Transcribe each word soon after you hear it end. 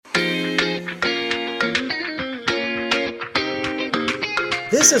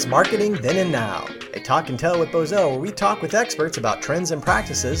This is Marketing Then and Now, a talk and tell with Bozell where we talk with experts about trends and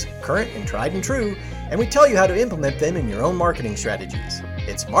practices, current and tried and true, and we tell you how to implement them in your own marketing strategies.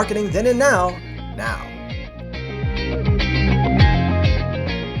 It's Marketing Then and Now, now.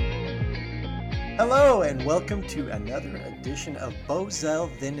 Hello and welcome to another edition of Bozell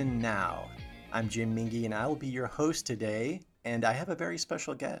Then and Now. I'm Jim Mingy and I will be your host today, and I have a very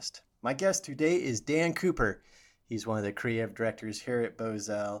special guest. My guest today is Dan Cooper. He's one of the creative directors here at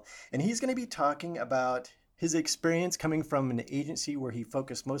Bozell, and he's going to be talking about his experience coming from an agency where he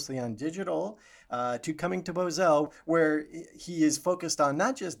focused mostly on digital to coming to Bozell, where he is focused on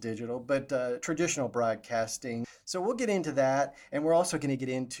not just digital, but traditional broadcasting. So we'll get into that, and we're also going to get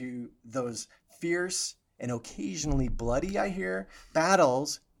into those fierce and occasionally bloody, I hear,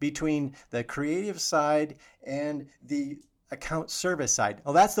 battles between the creative side and the account service side.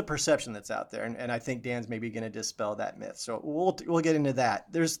 Well, that's the perception that's out there, and I think Dan's maybe going to dispel that myth. So we'll get into that.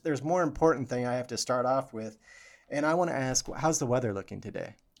 There's more important thing I have to start off with, and I want to ask, how's the weather looking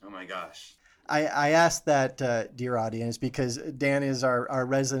today? Oh my gosh. I asked that, dear audience, because Dan is our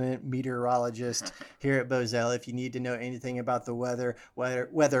resident meteorologist here at Bozell. If you need to know anything about the weather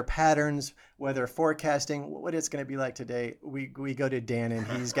patterns, weather forecasting, what it's going to be like today, we go to Dan, and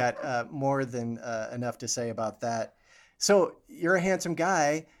he's got more than enough to say about that. So you're a handsome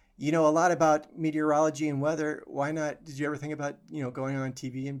guy. You know a lot about meteorology and weather. Why not? Did you ever think about, going on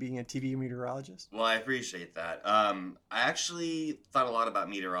TV and being a TV meteorologist? Well, I appreciate that. I actually thought a lot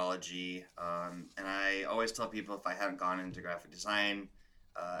about meteorology, and I always tell people if I hadn't gone into graphic design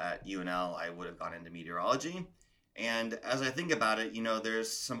at UNL, I would have gone into meteorology. And as I think about it,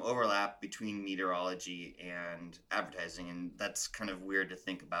 there's some overlap between meteorology and advertising, and that's kind of weird to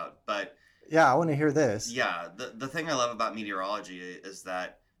think about. But yeah, I want to hear this. Yeah, the thing I love about meteorology is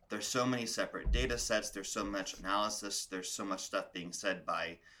that there's so many separate data sets, there's so much analysis, there's so much stuff being said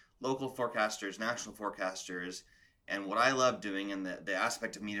by local forecasters, national forecasters, and what I love doing, and the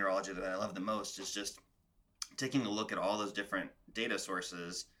aspect of meteorology that I love the most, is just taking a look at all those different data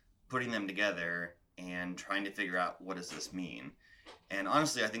sources, putting them together, and trying to figure out what does this mean. And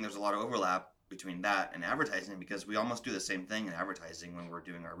honestly, I think there's a lot of overlap between that and advertising, because we almost do the same thing in advertising when we're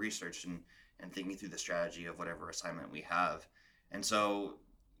doing our research and thinking through the strategy of whatever assignment we have. And so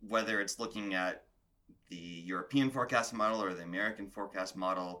whether it's looking at the European forecast model or the American forecast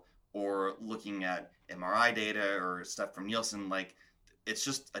model, or looking at MRI data or stuff from Nielsen, it's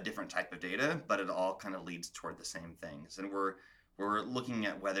just a different type of data, but it all kind of leads toward the same things. And we're looking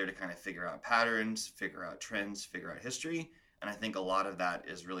at weather to kind of figure out patterns, figure out trends, figure out history. And I think a lot of that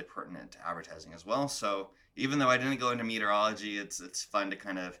is really pertinent to advertising as well. So even though I didn't go into meteorology, it's fun to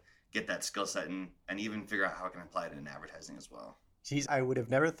kind of get that skill set and even figure out how I can apply it in advertising as well. Geez, I would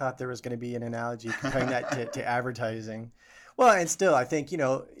have never thought there was going to be an analogy comparing that to advertising. Well, and still, I think,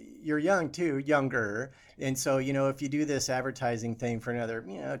 you're young too, younger. And so, if you do this advertising thing for another,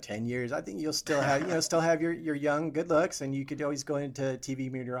 10 years, I think you'll still have, your young good looks, and you could always go into TV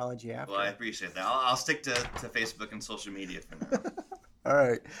meteorology after. Well, I appreciate that. I'll stick to Facebook and social media for now. All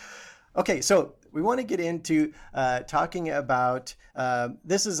right. Okay, so we want to get into talking about,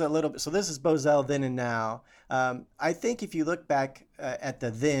 this is Bozell Then and Now. I think if you look back at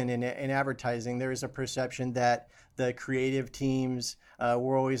the then in advertising, there is a perception that the creative teams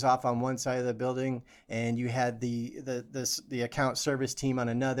were always off on one side of the building, and you had the account service team on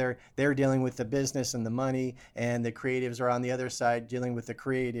another. They're dealing with the business and the money, and the creatives are on the other side dealing with the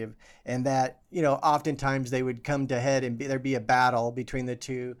creative. And that, oftentimes they would come to head and there'd be a battle between the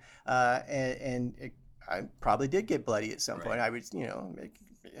two, and I probably did get bloody at some point. I would,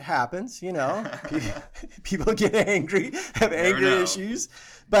 it happens, people get angry, have anger issues.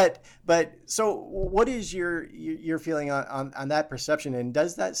 But so what is your feeling on that perception? And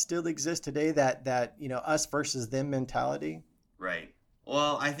does that still exist today, that us versus them mentality? Right.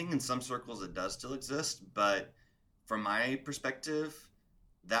 Well, I think in some circles it does still exist, but from my perspective,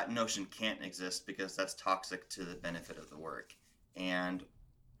 that notion can't exist because that's toxic to the benefit of the work. And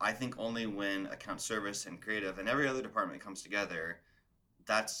I think only when account service and creative and every other department comes together,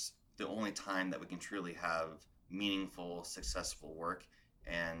 that's the only time that we can truly have meaningful, successful work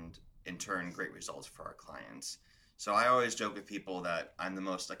and in turn great results for our clients. So I always joke with people that I'm the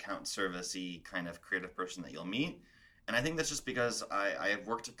most account service-y kind of creative person that you'll meet. And I think that's just because I have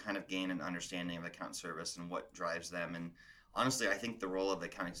worked to kind of gain an understanding of account service and what drives them. And honestly, I think the role of the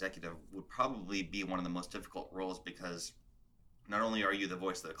account executive would probably be one of the most difficult roles, because not only are you the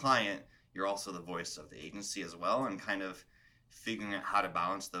voice of the client, you're also the voice of the agency as well, and kind of figuring out how to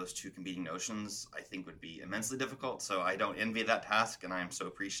balance those two competing notions, I think, would be immensely difficult. So I don't envy that task, and I am so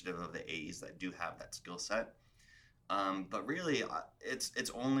appreciative of the AEs that do have that skill set. But really,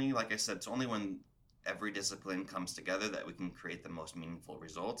 it's only, like I said, it's only when every discipline comes together that we can create the most meaningful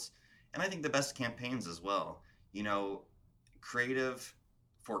results. And I think the best campaigns as well. You know, creative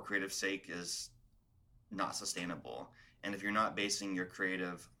for creative sake is not sustainable. And if you're not basing your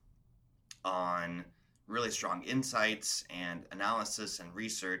creative on really strong insights and analysis and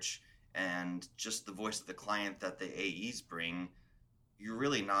research and just the voice of the client that the AEs bring, you're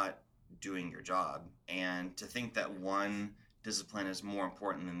really not doing your job. And to think that one discipline is more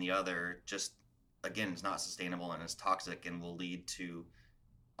important than the other just, again, is not sustainable and is toxic and will lead to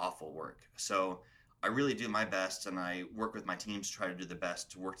awful work. So I really do my best, and I work with my teams to try to do the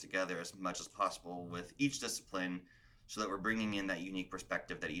best to work together as much as possible with each discipline so that we're bringing in that unique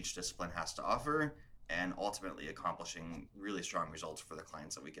perspective that each discipline has to offer and ultimately accomplishing really strong results for the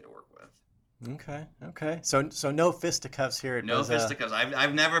clients that we get to work with. Okay. So no fisticuffs here. No fisticuffs.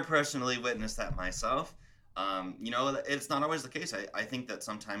 I've never personally witnessed that myself. It's not always the case. I think that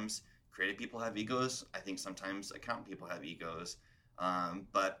sometimes creative people have egos. I think sometimes accountant people have egos.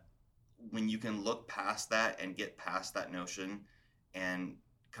 But when you can look past that and get past that notion and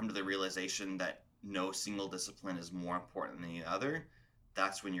come to the realization that no single discipline is more important than the other,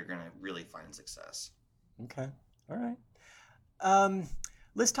 that's when you're going to really find success. Okay. All right.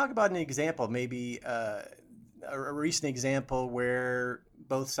 Let's talk about an example, maybe a recent example where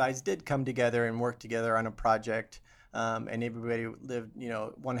both sides did come together and work together on a project, and everybody lived,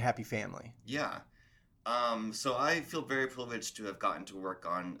 one happy family. Yeah. So I feel very privileged to have gotten to work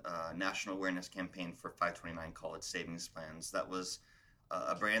on a national awareness campaign for 529 College Savings Plans. That was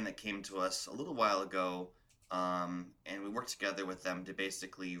a brand that came to us a little while ago, and we worked together with them to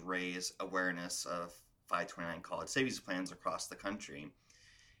basically raise awareness of 529 College Savings Plans across the country.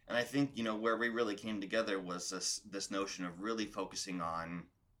 And I think, where we really came together was this notion of really focusing on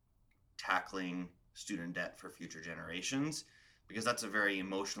tackling student debt for future generations, because that's a very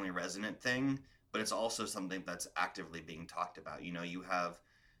emotionally resonant thing. But it's also something that's actively being talked about. You have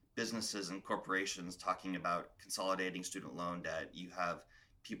businesses and corporations talking about consolidating student loan debt. You have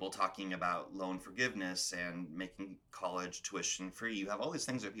people talking about loan forgiveness and making college tuition free. You have all these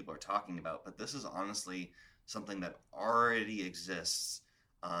things that people are talking about, but this is honestly something that already exists.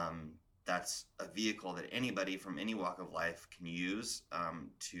 That's a vehicle that anybody from any walk of life can use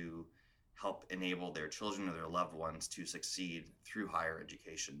to help enable their children or their loved ones to succeed through higher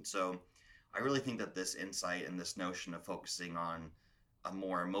education. So I really think that this insight and this notion of focusing on a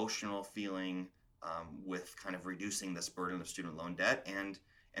more emotional feeling with kind of reducing this burden of student loan debt and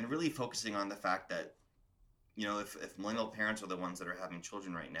really focusing on the fact that, if millennial parents are the ones that are having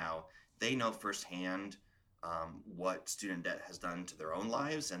children right now, they know firsthand what student debt has done to their own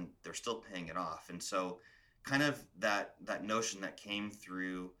lives, and they're still paying it off. And so kind of that notion that came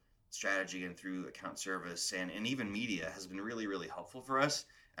through strategy and through account service and even media has been really, really helpful for us.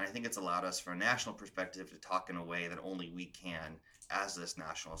 And I think it's allowed us from a national perspective to talk in a way that only we can as this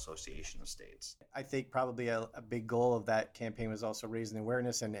National Association of States. I think probably a big goal of that campaign was also raising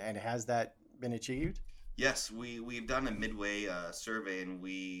awareness, and has that been achieved? Yes, we've done a midway survey, and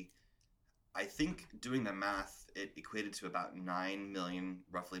I think doing the math, it equated to about 9 million,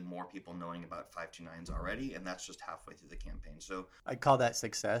 roughly, more people knowing about 529s already, and that's just halfway through the campaign. So I call that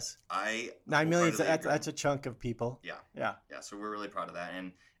success. 9 million, that's a chunk of people. Yeah. So we're really proud of that,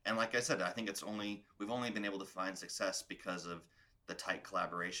 and like I said, I think we've only been able to find success because of the tight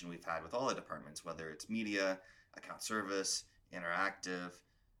collaboration we've had with all the departments, whether it's media, account service, interactive,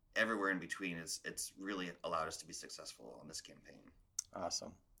 everywhere in between. It's really allowed us to be successful on this campaign.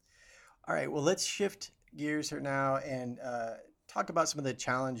 Awesome. All right, well, let's shift gears here now and talk about some of the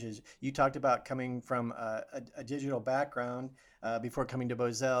challenges. You talked about coming from a digital background before coming to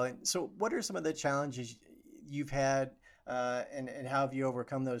Bozell. And so what are some of the challenges you've had and how have you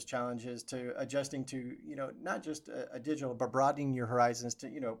overcome those challenges to adjusting to, not just a digital, but broadening your horizons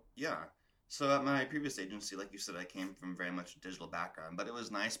to, Yeah. So at my previous agency, like you said, I came from very much a digital background, but it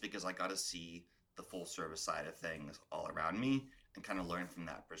was nice because I got to see the full service side of things all around me and kind of learn from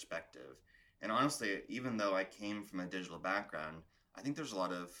that perspective. And honestly, even though I came from a digital background, I think there's a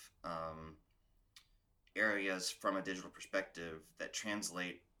lot of areas from a digital perspective that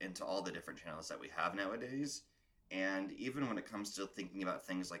translate into all the different channels that we have nowadays. And even when it comes to thinking about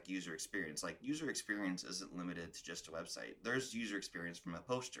things like user experience isn't limited to just a website. There's user experience from a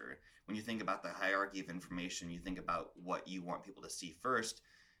poster. When you think about the hierarchy of information, you think about what you want people to see first,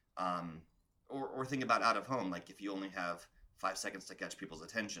 or think about out of home. Like if you only have 5 seconds to catch people's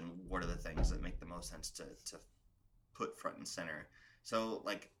attention, what are the things that make the most sense to put front and center? So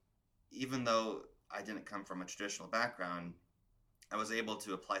like, even though I didn't come from a traditional background, I was able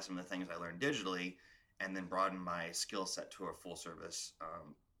to apply some of the things I learned digitally and then broaden my skill set to a full service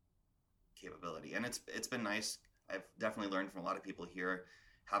capability. And it's been nice. I've definitely learned from a lot of people here.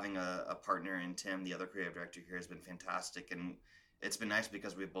 Having a partner in Tim, the other creative director here, has been fantastic. And it's been nice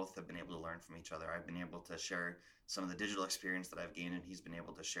because we both have been able to learn from each other. I've been able to share some of the digital experience that I've gained, and he's been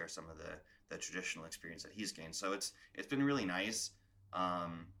able to share some of the traditional experience that he's gained. So it's been really nice.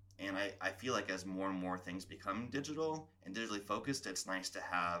 And I feel like as more and more things become digital and digitally focused, it's nice to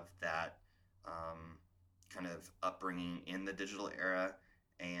have that kind of upbringing in the digital era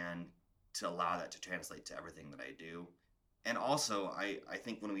and to allow that to translate to everything that I do. And also, I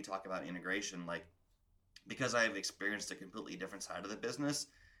think when we talk about integration, like, because I've experienced a completely different side of the business,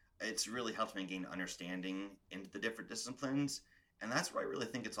 it's really helped me gain understanding into the different disciplines. And that's what I really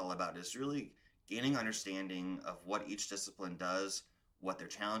think it's all about, is really gaining understanding of what each discipline does, what their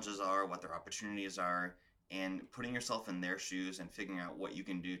challenges are, what their opportunities are, and putting yourself in their shoes and figuring out what you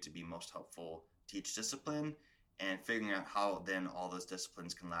can do to be most helpful to each discipline, and figuring out how then all those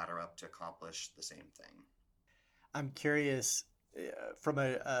disciplines can ladder up to accomplish the same thing. I'm curious, from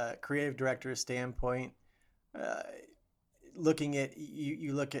a creative director standpoint, looking at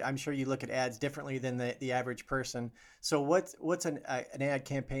you look at, I'm sure you look at ads differently than the average person. So what's an ad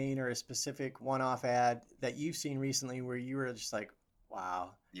campaign or a specific one-off ad that you've seen recently where you were just like,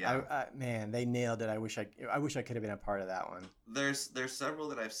 wow, Yeah, man, they nailed it. I wish I could have been a part of that one. there's several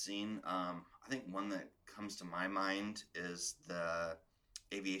that I've seen. I think one that comes to my mind is the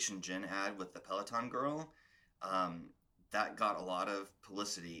Aviation Gin ad with the Peloton girl. That got a lot of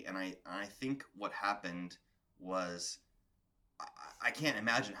publicity, and I think what happened was, I can't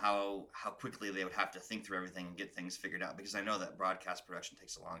imagine how quickly they would have to think through everything and get things figured out, because I know that broadcast production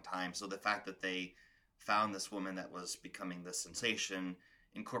takes a long time. So the fact that they found this woman that was becoming this sensation,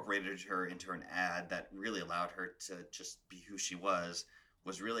 incorporated her into an ad that really allowed her to just be who she was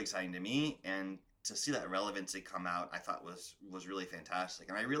really exciting to me. And to see that relevancy come out, I thought was really fantastic.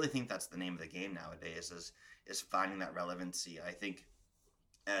 And I really think that's the name of the game nowadays, is finding that relevancy. I think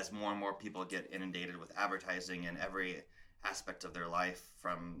as more and more people get inundated with advertising in every aspect of their life,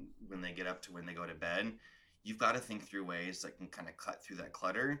 from when they get up to when they go to bed, you've got to think through ways that can kind of cut through that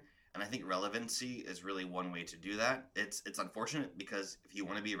clutter. And I think relevancy is really one way to do that. It's unfortunate, because if you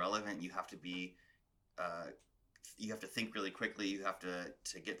want to be relevant, you have to be you have to think really quickly. You have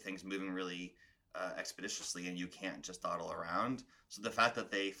to get things moving really expeditiously, and you can't just dawdle around. So the fact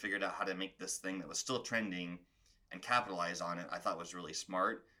that they figured out how to make this thing that was still trending and capitalize on it, I thought was really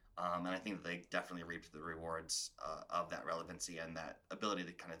smart. And I think that they definitely reaped the rewards of that relevancy and that ability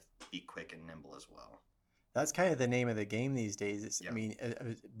to kind of be quick and nimble as well. That's kind of the name of the game these days. Yep. I mean,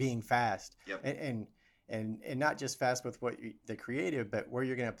 being fast, Yep. and not just fast with the creative, but where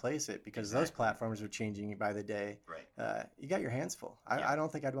you're going to place it, because those platforms are changing by the day. Right. You got your hands full. I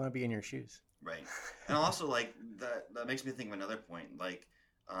don't think I'd want to be in your shoes. Right. And also, like, that makes me think of another point. Like,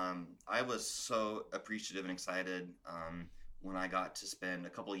 I was so appreciative and excited when I got to spend a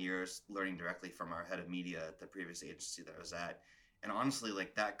couple of years learning directly from our head of media at the previous agency that I was at. And honestly,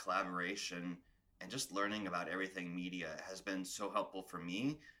 like, that collaboration and just learning about everything media has been so helpful for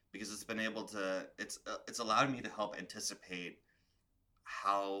me, because it's been able to, it's allowed me to help anticipate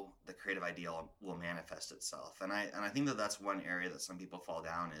how the creative idea will manifest itself. And I think that that's one area that some people fall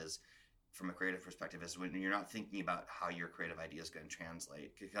down, is from a creative perspective, is when you're not thinking about how your creative idea is going to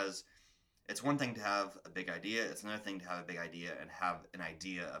translate. Because it's one thing to have a big idea, it's another thing to have a big idea and have an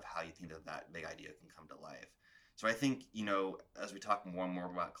idea of how you think that big idea can come to life. So I think, as we talk more and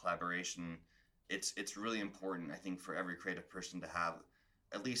more about collaboration, it's really important, I think, for every creative person to have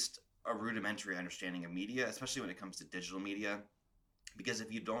at least a rudimentary understanding of media, especially when it comes to digital media. Because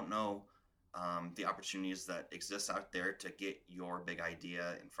if you don't know the opportunities that exist out there to get your big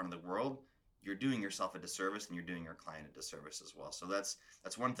idea in front of the world, you're doing yourself a disservice, and you're doing your client a disservice as well. So that's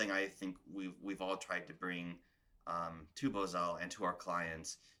one thing I think we've all tried to bring to Bozell and to our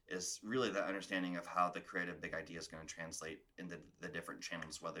clients, is really the understanding of how the creative big idea is going to translate into the different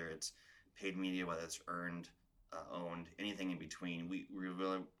channels, whether it's paid media, whether it's earned, owned, anything in between. We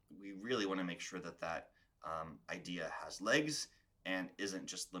really want to make sure that idea has legs and isn't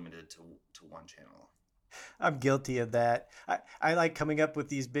just limited to one channel. I'm guilty of that. I like coming up with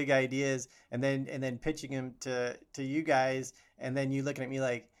these big ideas and then pitching them to you guys, and then you looking at me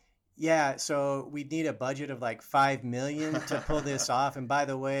like, yeah, so we need a budget of like $5 million to pull this off. And by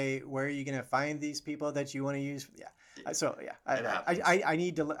the way, where are you going to find these people that you want to use? Yeah. So yeah, I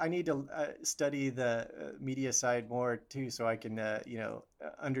need to study the media side more too, so I can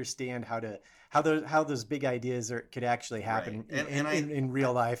understand how those big ideas could actually happen in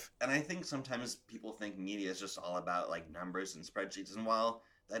real life. And I think sometimes people think media is just all about like numbers and spreadsheets, and while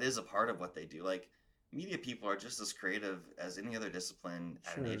that is a part of what they do, like, media people are just as creative as any other discipline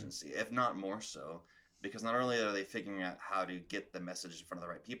at an Sure. agency, if not more so, because not only are they figuring out how to get the message in front of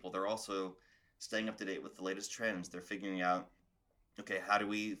the right people, they're also staying up to date with the latest trends. They're figuring out, okay, how do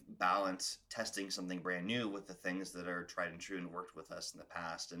we balance testing something brand new with the things that are tried and true and worked with us in the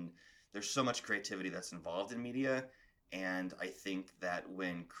past? And there's so much creativity that's involved in media. And I think that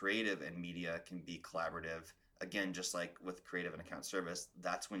when creative and media can be collaborative, again, just like with creative and account service,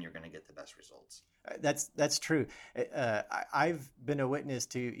 that's when you're going to get the best results. That's true. I've been a witness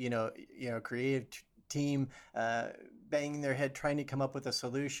to creative team banging their head trying to come up with a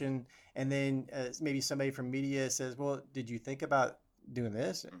solution, and then maybe somebody from media says, "Well, did you think about doing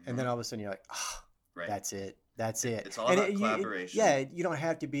this?" And then all of a sudden you're like, "Oh, Right. that's it. That's it." It's all about collaboration. You don't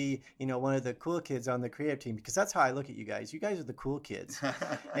have to be one of the cool kids on the creative team, because that's how I look at you guys. You guys are the cool kids.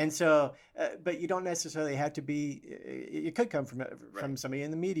 And so, but you don't necessarily have to be. It could come from Right. somebody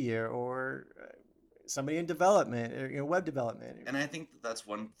in the media or somebody in development or web development. And I think that's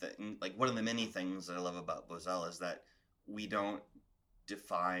one thing, like one of the many things that I love about Bozell is that we don't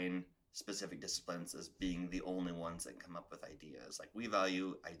define specific disciplines as being the only ones that come up with ideas. Like, we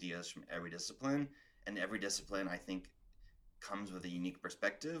value ideas from every discipline, and every discipline, I think, comes with a unique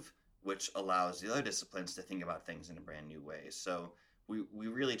perspective, which allows the other disciplines to think about things in a brand new way. So we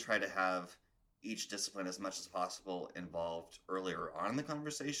really try to have each discipline as much as possible involved earlier on in the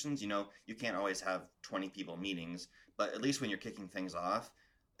conversations. You can't always have 20 people meetings, but at least when you're kicking things off,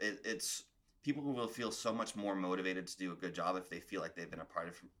 it's people will feel so much more motivated to do a good job if they feel like they've been a part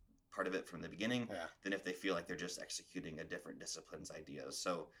of it from the beginning, than if they feel like they're just executing a different discipline's ideas.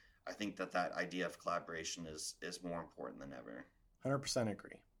 So I think that idea of collaboration is more important than ever. 100%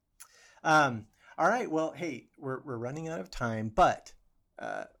 agree. All right. Well, hey, we're running out of time, but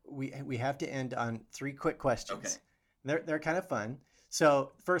we have to end on 3 quick questions. Okay. They're kind of fun.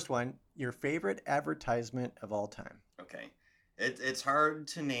 So, first one, your favorite advertisement of all time. Okay. It's hard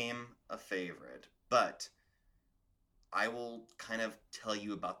to name a favorite, but I will kind of tell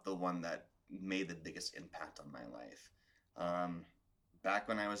you about the one that made the biggest impact on my life. Back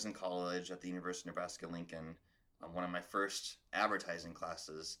when I was in college at the University of Nebraska-Lincoln, one of my first advertising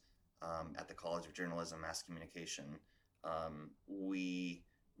classes at the College of Journalism, Mass Communication, we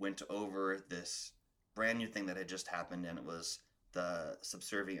went over this brand new thing that had just happened, and it was the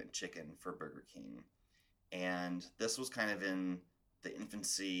subservient chicken for Burger King. And this was kind of in the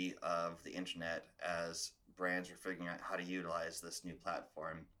infancy of the internet as brands were figuring out how to utilize this new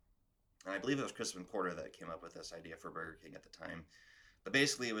platform. And I believe it was Crispin Porter that came up with this idea for Burger King at the time. But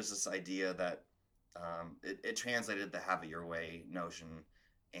basically, it was this idea that it translated the have it your way notion,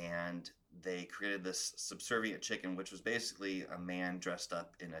 and they created this subservient chicken, which was basically a man dressed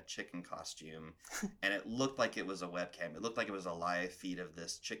up in a chicken costume, and it looked like it was a webcam. It looked like it was a live feed of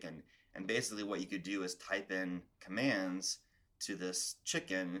this chicken. And basically what you could do is type in commands to this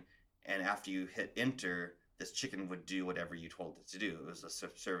chicken, and after you hit enter, this chicken would do whatever you told it to do. It was a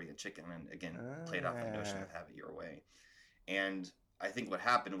subservient chicken, and again, played off the notion of have it your way. And I think what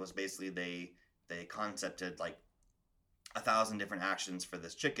happened was basically they concepted like 1,000 different actions for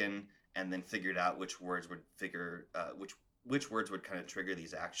this chicken, and then figured out which words would which words would kind of trigger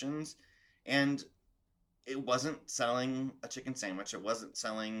these actions. And it wasn't selling a chicken sandwich. It wasn't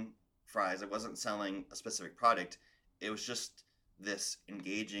selling fries. It wasn't selling a specific product. It was just this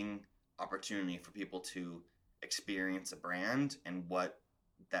engaging opportunity for people to experience a brand and what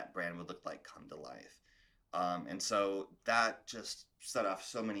that brand would look like come to life. And so that just set off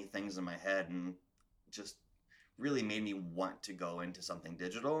so many things in my head and just really made me want to go into something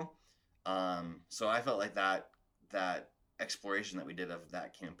digital. So I felt like that exploration that we did of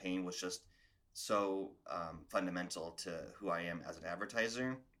that campaign was just so fundamental to who I am as an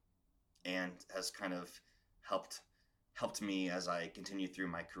advertiser, and has kind of helped me as I continue through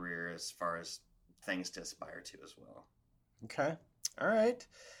my career as far as things to aspire to as well. Okay. All right.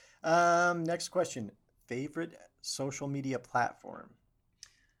 Next question. Favorite social media platform?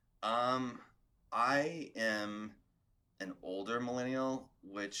 I am an older millennial,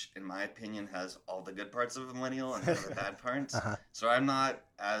 which in my opinion has all the good parts of a millennial and none of the bad parts. So I'm not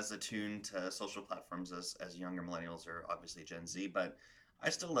as attuned to social platforms as younger millennials or obviously Gen Z, but I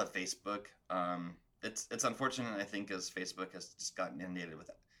still love Facebook. It's unfortunate, I think, as Facebook has just gotten inundated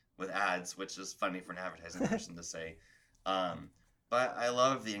with ads, which is funny for an advertising person to say. But I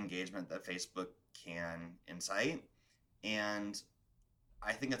love the engagement that Facebook can incite, and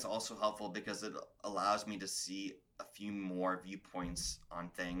I think it's also helpful because it allows me to see a few more viewpoints on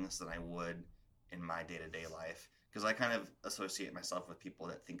things than I would in my day-to-day life, because I kind of associate myself with people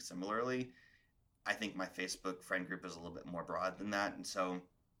that think similarly. I think my Facebook friend group is a little bit more broad than that, and so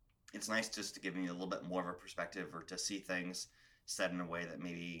it's nice just to give me a little bit more of a perspective, or to see things said in a way that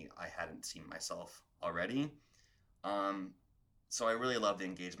maybe I hadn't seen myself already. So I really love the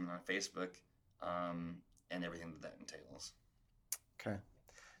engagement on Facebook, and everything that entails. Okay.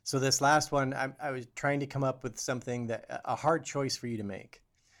 So this last one, I was trying to come up with something a hard choice for you to make.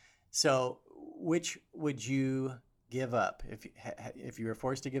 So which would you give up if you were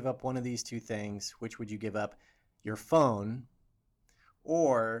forced to give up one of these two things? Which would you give up? Your phone,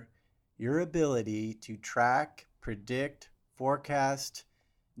 or your ability to track, predict, forecast,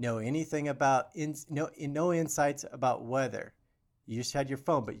 know anything about no insights about weather? You just had your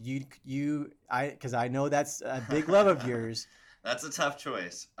phone, but because I know that's a big love of yours. That's a tough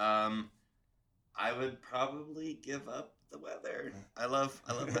choice. I would probably give up the weather. I love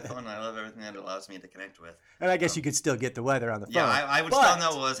my phone. I love everything that it allows me to connect with. And I guess you could still get the weather on the phone. Yeah, I would still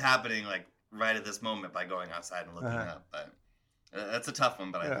know what was happening like right at this moment by going outside and looking up. But that's a tough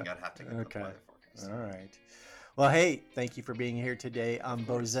one. But I think I'd have to give up the weather forecast. All right. Well, hey, thank you for being here today on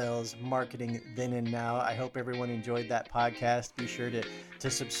Bozell's Marketing Then and Now. I hope everyone enjoyed that podcast. Be sure to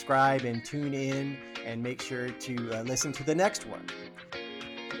subscribe and tune in, and make sure to listen to the next one.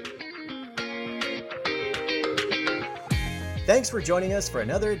 Thanks for joining us for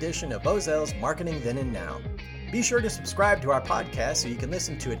another edition of Bozell's Marketing Then and Now. Be sure to subscribe to our podcast so you can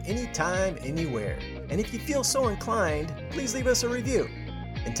listen to it anytime, anywhere. And if you feel so inclined, please leave us a review.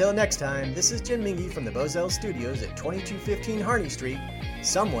 Until next time, this is Jim Mingy from the Bozell Studios at 2215 Harney Street,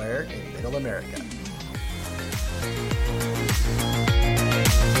 somewhere in Middle America.